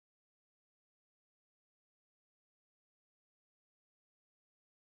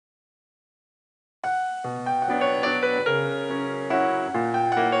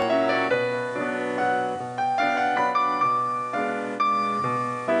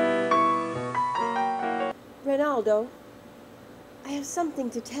Ronaldo, I have something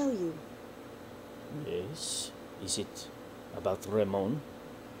to tell you. Yes? Is it about Ramon?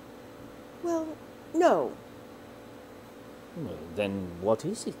 Well, no. Well, then what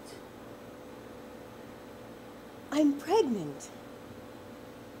is it? I'm pregnant.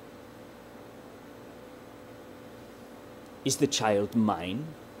 Is the child mine?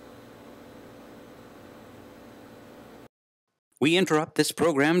 We interrupt this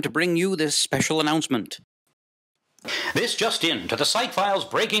program to bring you this special announcement. This just in to the Psych Files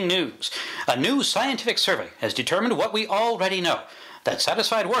breaking news. A new scientific survey has determined what we already know, that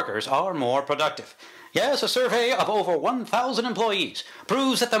satisfied workers are more productive. Yes, a survey of over 1,000 employees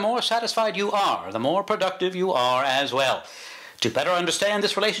proves that the more satisfied you are, the more productive you are as well. To better understand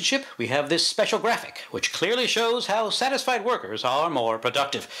this relationship, we have this special graphic, which clearly shows how satisfied workers are more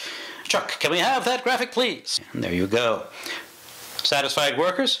productive. Chuck, can we have that graphic, please? And there you go. Satisfied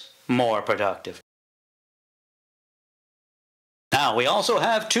workers, more productive. Now, we also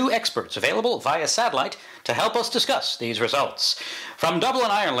have two experts available via satellite to help us discuss these results. From Dublin,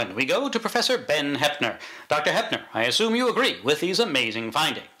 Ireland, we go to Professor Ben Heppner. Dr. Heppner, I assume you agree with these amazing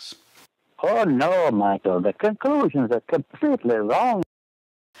findings. Oh, no, Michael. The conclusions are completely wrong.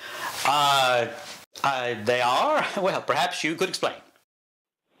 They are? Well, perhaps you could explain.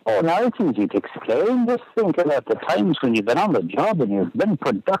 Oh, now it's easy to explain. Just think about the times when you've been on the job and you've been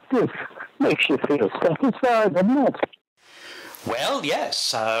productive. Makes you feel satisfied, doesn't it? Well,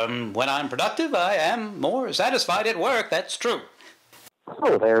 yes. When I'm productive, I am more satisfied at work. That's true.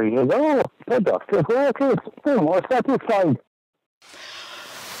 Oh, there you go. Productive workers. They're more satisfied.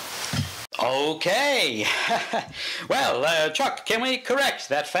 Okay. Well, Chuck, can we correct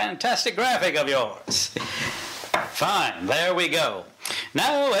that fantastic graphic of yours? Fine, there we go.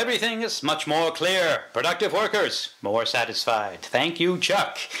 Now everything is much more clear. Productive workers, more satisfied. Thank you,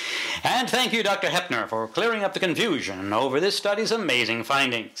 Chuck. And thank you, Dr. Heppner, for clearing up the confusion over this study's amazing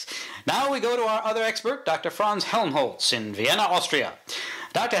findings. Now we go to our other expert, Dr. Franz Helmholtz in Vienna, Austria.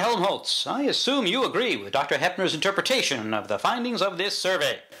 Dr. Helmholtz, I assume you agree with Dr. Heppner's interpretation of the findings of this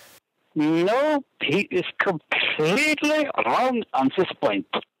survey. No, he is completely wrong on this point.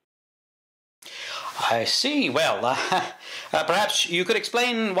 I see. Well, perhaps you could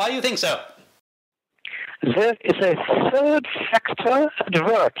explain why you think so. There is a third factor at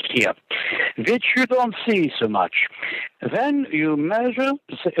work here, which you don't see so much. When you measure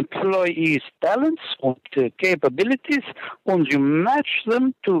the employee's talents and capabilities and you match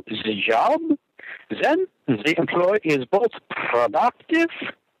them to the job, then the employee is both productive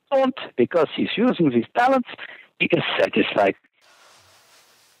and, because he's using these talents, he is satisfied.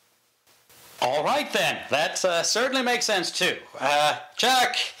 All right, then. That certainly makes sense, too.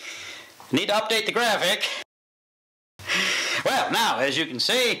 Chuck, need to update the graphic. Well, now, as you can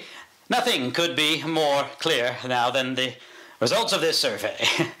see, nothing could be more clear now than the results of this survey.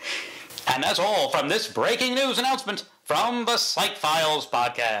 And that's all from this breaking news announcement from the Psych Files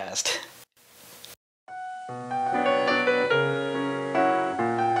podcast.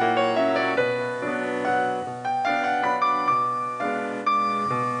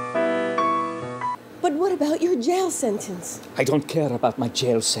 But what about your jail sentence? I don't care about my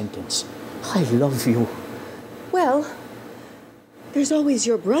jail sentence. I love you. Well, there's always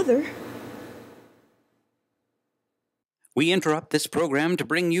your brother. We interrupt this program to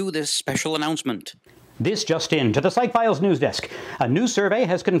bring you this special announcement. This just in to the Psych Files news desk. A new survey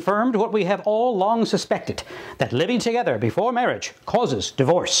has confirmed what we have all long suspected, that living together before marriage causes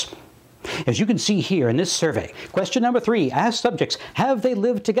divorce. As you can see here in this survey, question number 3 asked subjects, have they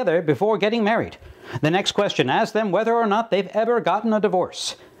lived together before getting married? The next question asked them whether or not they've ever gotten a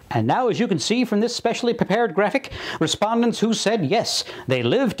divorce. And now, as you can see from this specially prepared graphic, respondents who said yes, they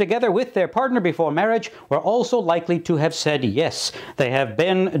lived together with their partner before marriage, were also likely to have said yes, they have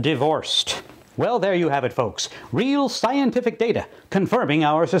been divorced. Well, there you have it, folks. Real scientific data confirming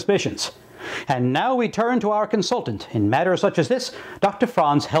our suspicions. And now we turn to our consultant in matters such as this, Dr.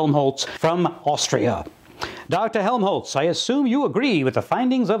 Franz Helmholtz from Austria. Dr. Helmholtz, I assume you agree with the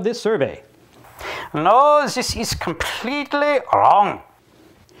findings of this survey. No, this is completely wrong.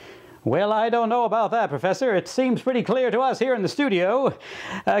 Well, I don't know about that, Professor. It seems pretty clear to us here in the studio.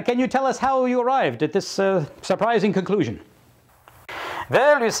 Can you tell us how you arrived at this surprising conclusion?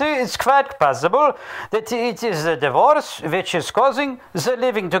 Well, you see, it's quite possible that it is the divorce which is causing the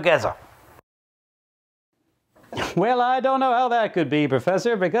living together. Well, I don't know how that could be,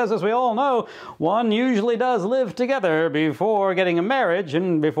 Professor, because as we all know, one usually does live together before getting a marriage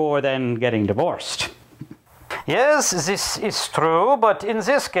and before then getting divorced. Yes, this is true, but in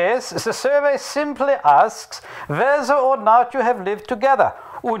this case, the survey simply asks whether or not you have lived together,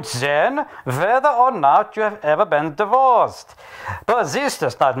 and then whether or not you have ever been divorced. But this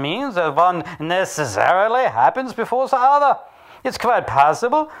does not mean that one necessarily happens before the other. It's quite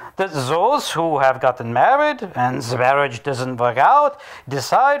possible that those who have gotten married and the marriage doesn't work out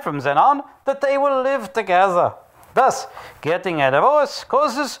decide from then on that they will live together. Thus, getting a divorce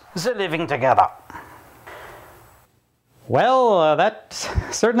causes the living together. Well, that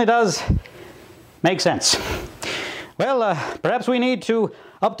certainly does make sense. Well, perhaps we need to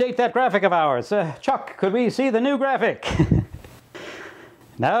update that graphic of ours. Chuck, could we see the new graphic?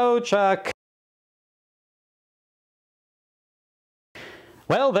 No, Chuck.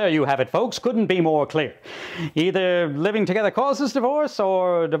 Well, there you have it, folks. Couldn't be more clear. Either living together causes divorce,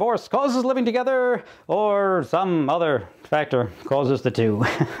 or divorce causes living together, or some other factor causes the two.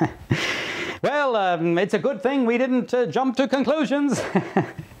 Well, it's a good thing we didn't jump to conclusions.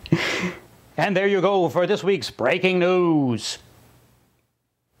 And there you go for this week's breaking news.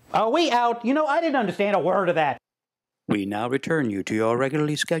 Are we out? You know, I didn't understand a word of that. We now return you to your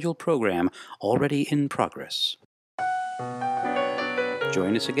regularly scheduled program, already in progress.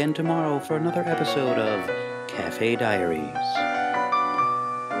 Join us again tomorrow for another episode of Cafe Diaries.